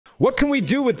What can we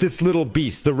do with this little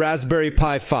beast, the Raspberry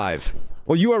Pi 5?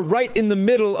 Well, you are right in the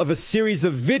middle of a series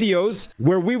of videos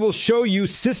where we will show you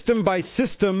system by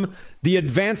system the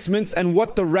advancements and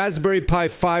what the Raspberry Pi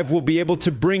 5 will be able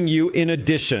to bring you in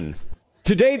addition.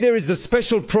 Today there is a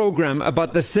special program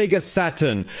about the Sega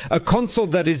Saturn, a console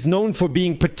that is known for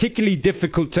being particularly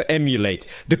difficult to emulate.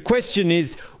 The question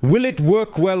is, will it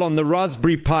work well on the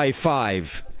Raspberry Pi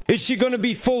 5? Is she going to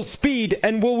be full speed,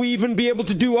 and will we even be able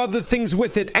to do other things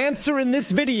with it? Answer in this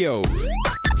video!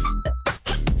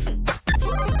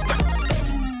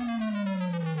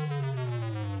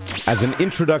 As an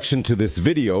introduction to this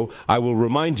video, I will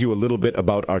remind you a little bit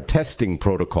about our testing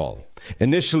protocol.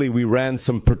 Initially, we ran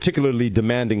some particularly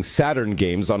demanding Saturn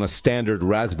games on a standard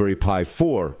Raspberry Pi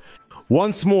 4.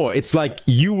 Once more, it's like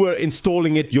you were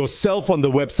installing it yourself on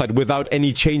the website without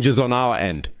any changes on our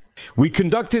end. We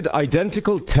conducted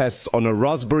identical tests on a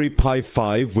Raspberry Pi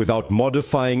 5 without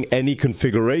modifying any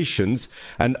configurations,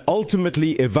 and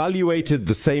ultimately evaluated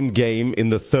the same game in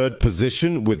the third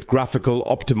position with graphical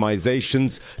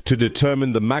optimizations to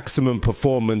determine the maximum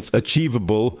performance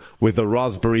achievable with a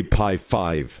Raspberry Pi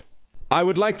 5. I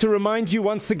would like to remind you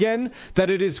once again that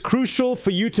it is crucial for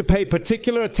you to pay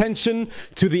particular attention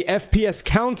to the FPS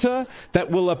counter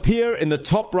that will appear in the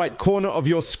top right corner of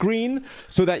your screen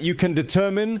so that you can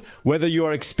determine whether you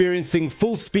are experiencing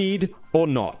full speed or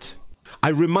not. I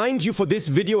remind you for this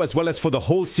video, as well as for the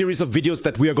whole series of videos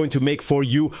that we are going to make for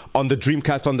you on the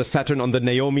Dreamcast, on the Saturn, on the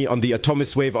Naomi, on the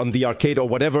Atomis Wave, on the arcade or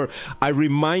whatever, I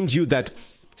remind you that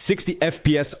 60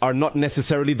 FPS are not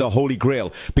necessarily the holy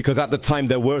grail, because at the time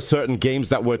there were certain games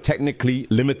that were technically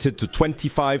limited to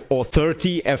 25 or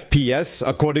 30 FPS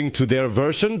according to their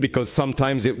version, because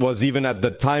sometimes it was even at the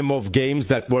time of games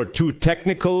that were too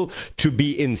technical to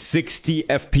be in 60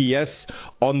 FPS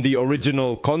on the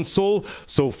original console.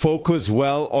 So focus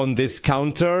well on this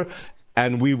counter,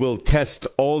 and we will test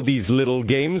all these little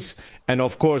games. And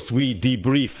of course, we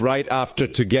debrief right after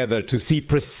together to see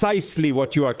precisely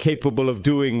what you are capable of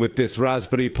doing with this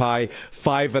Raspberry Pi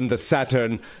 5 and the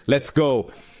Saturn. Let's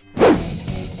go.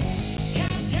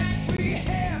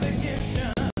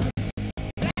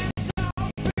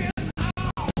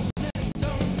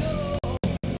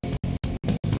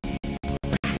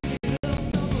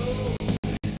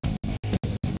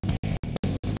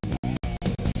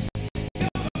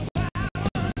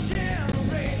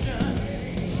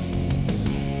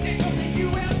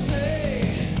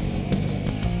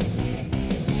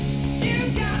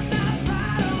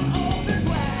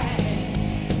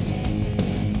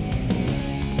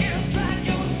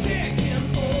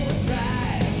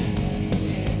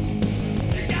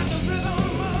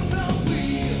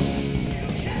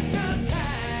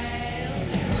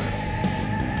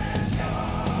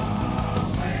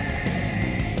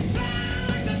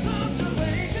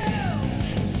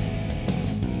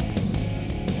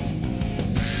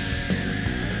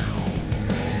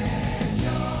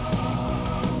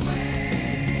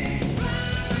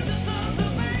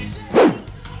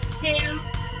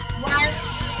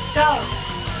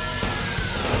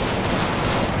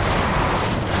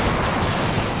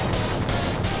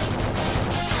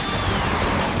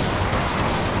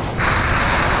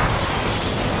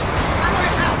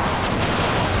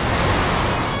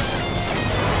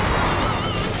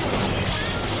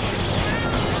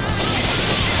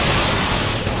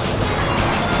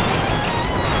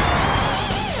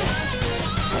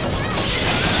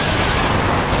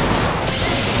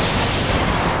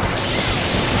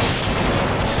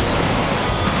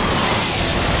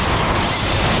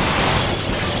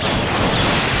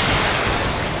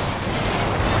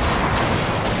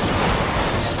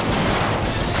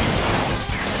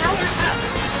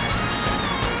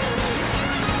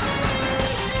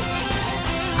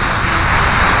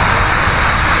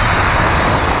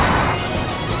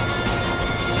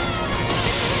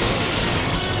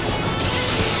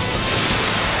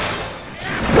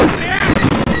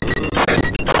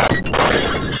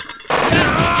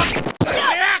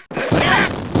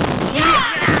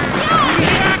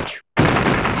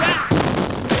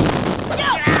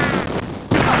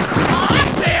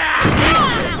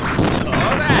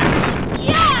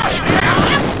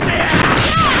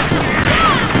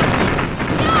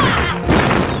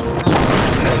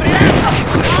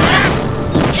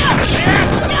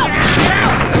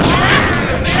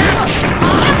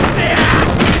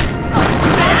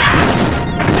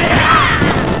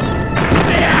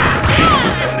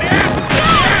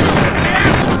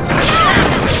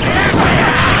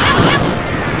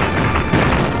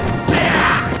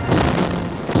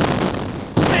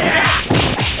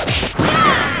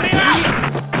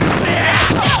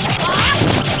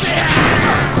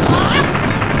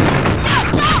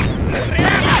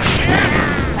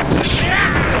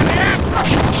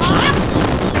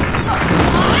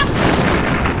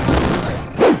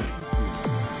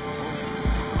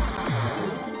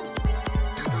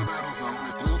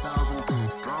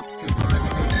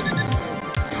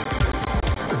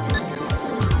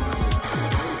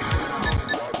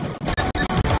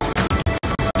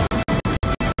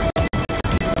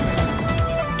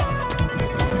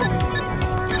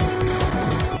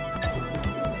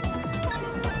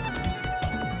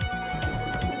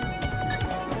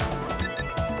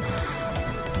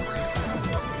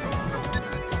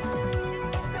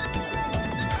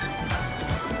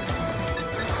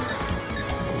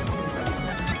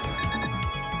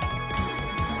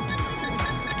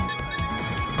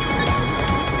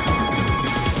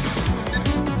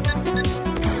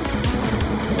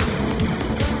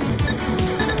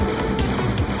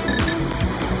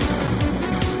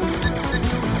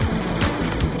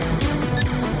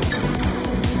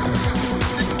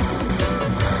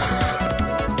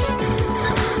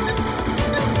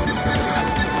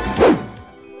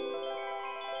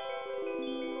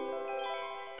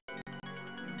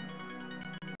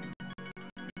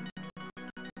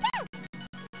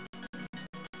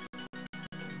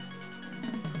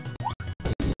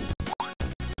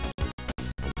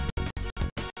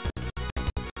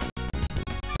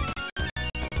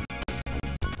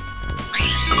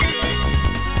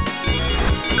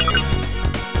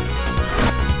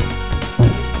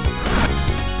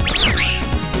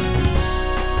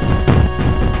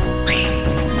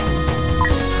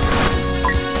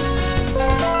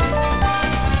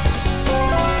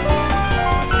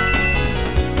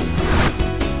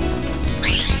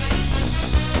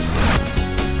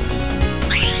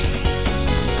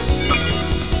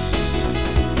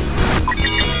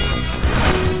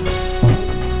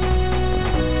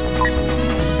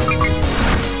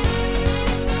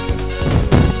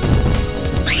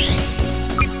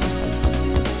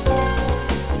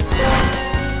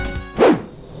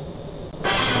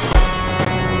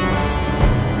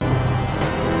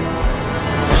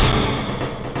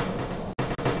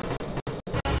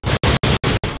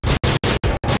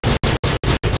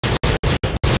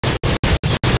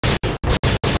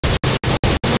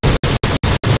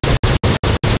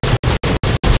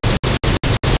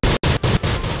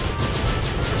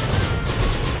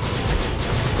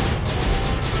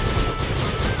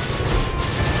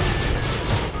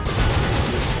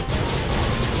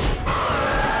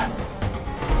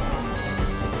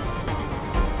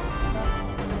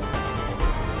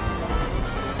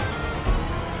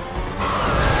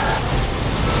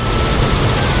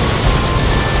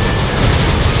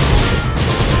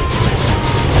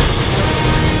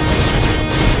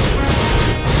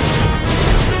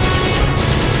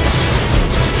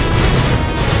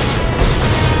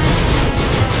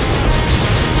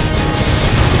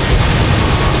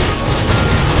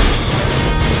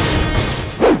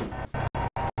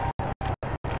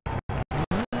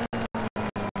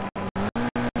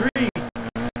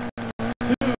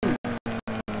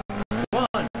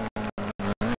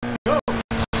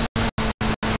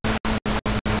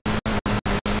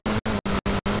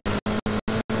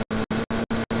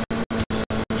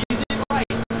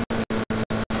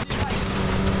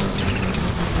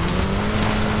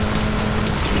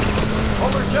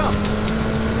 Jump.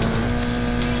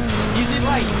 Easy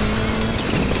right.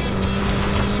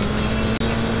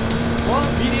 One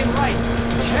medium right.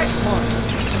 Check one.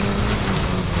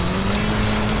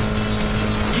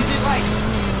 Easy right.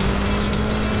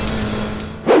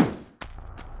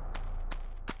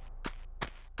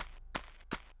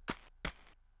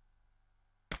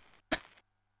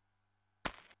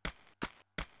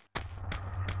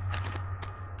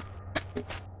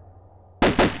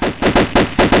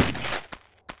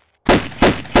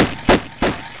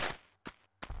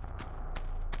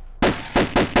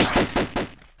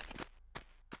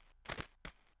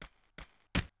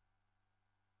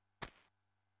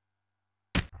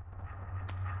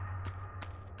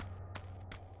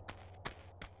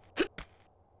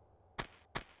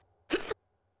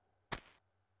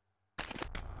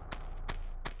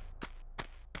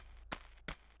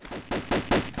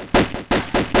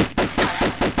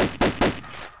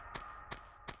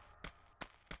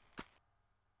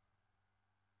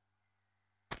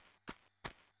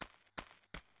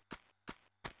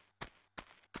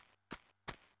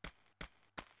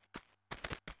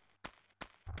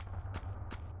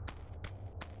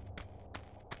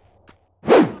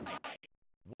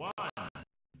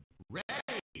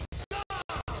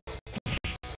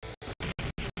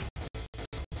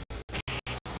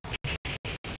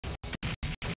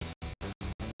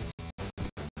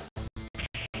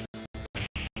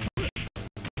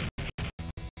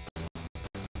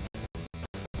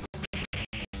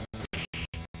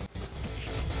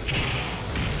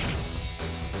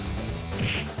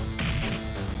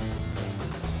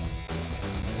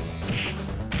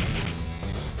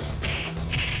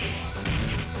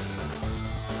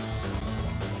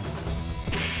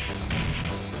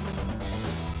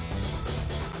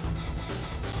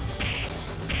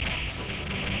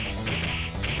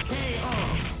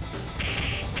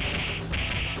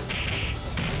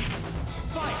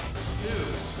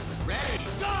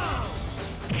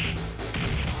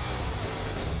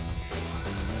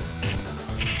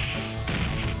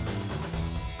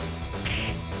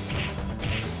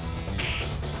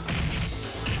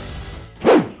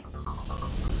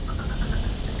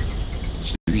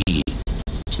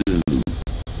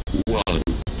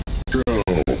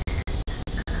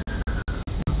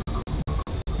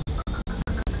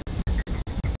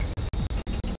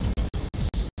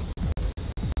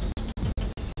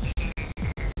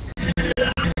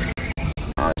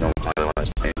 Autopilot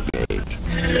engage.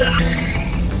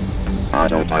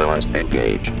 Autopilot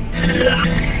engage.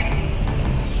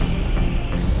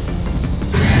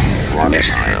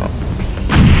 Missile.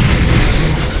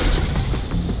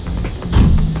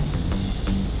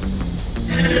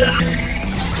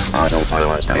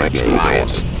 Autopilot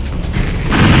engage.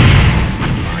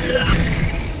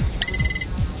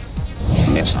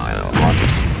 Missile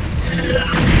rocket.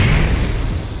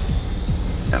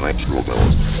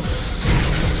 Electrobolt.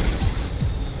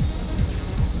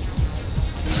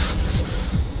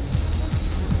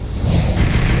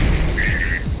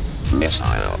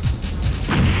 Missile.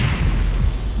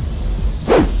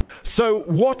 So,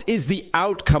 what is the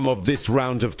outcome of this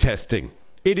round of testing?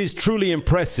 It is truly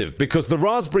impressive because the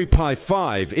Raspberry Pi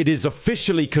 5, it is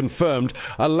officially confirmed,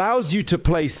 allows you to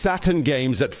play Saturn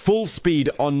games at full speed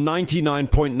on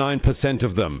 99.9%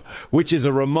 of them, which is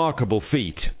a remarkable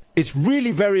feat. It's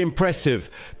really very impressive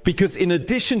because in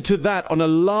addition to that, on a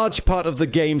large part of the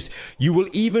games, you will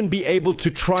even be able to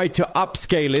try to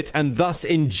upscale it and thus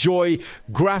enjoy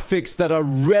graphics that are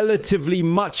relatively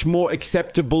much more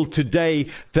acceptable today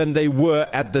than they were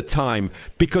at the time.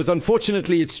 Because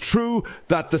unfortunately, it's true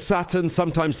that the Saturn,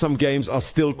 sometimes some games are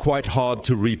still quite hard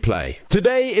to replay.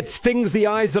 Today, it stings the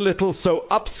eyes a little, so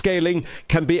upscaling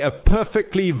can be a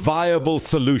perfectly viable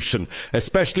solution,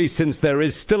 especially since there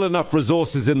is still enough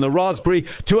resources in the Raspberry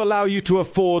to allow you to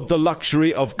afford the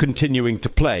luxury of continuing to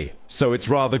play. So it's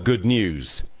rather good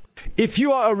news. If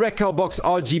you are a Recalbox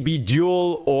RGB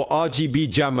Dual or RGB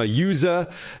Jammer user,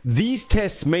 these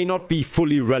tests may not be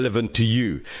fully relevant to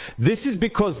you. This is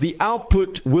because the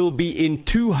output will be in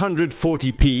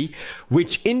 240p,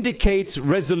 which indicates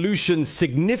resolution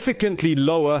significantly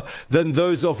lower than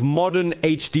those of modern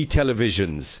HD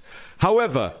televisions.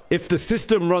 However, if the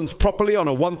system runs properly on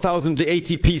a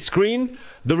 1080p screen,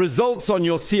 the results on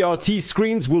your CRT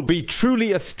screens will be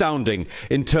truly astounding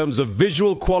in terms of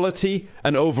visual quality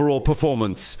and overall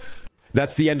performance.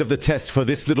 That's the end of the test for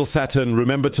this little Saturn.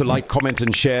 Remember to like, comment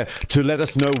and share to let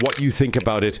us know what you think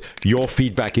about it. Your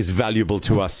feedback is valuable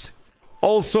to us.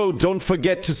 Also, don't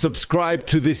forget to subscribe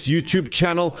to this YouTube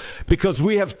channel because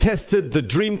we have tested the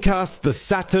Dreamcast, the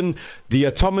Saturn, the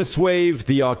Atomis Wave,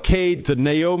 the Arcade, the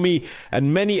Naomi,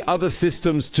 and many other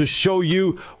systems to show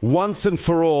you once and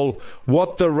for all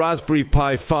what the Raspberry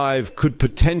Pi 5 could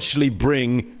potentially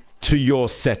bring to your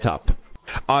setup.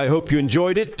 I hope you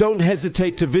enjoyed it. Don't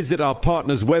hesitate to visit our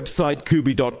partner's website,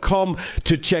 Kubi.com,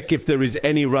 to check if there is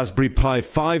any Raspberry Pi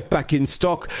 5 back in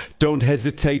stock. Don't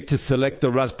hesitate to select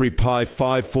the Raspberry Pi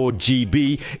 5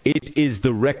 4GB. It is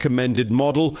the recommended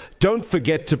model. Don't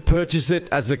forget to purchase it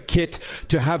as a kit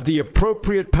to have the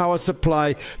appropriate power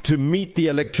supply to meet the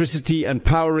electricity and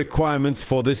power requirements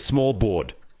for this small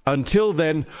board. Until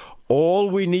then, all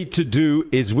we need to do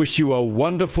is wish you a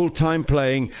wonderful time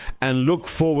playing and look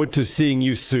forward to seeing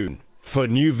you soon for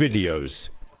new videos.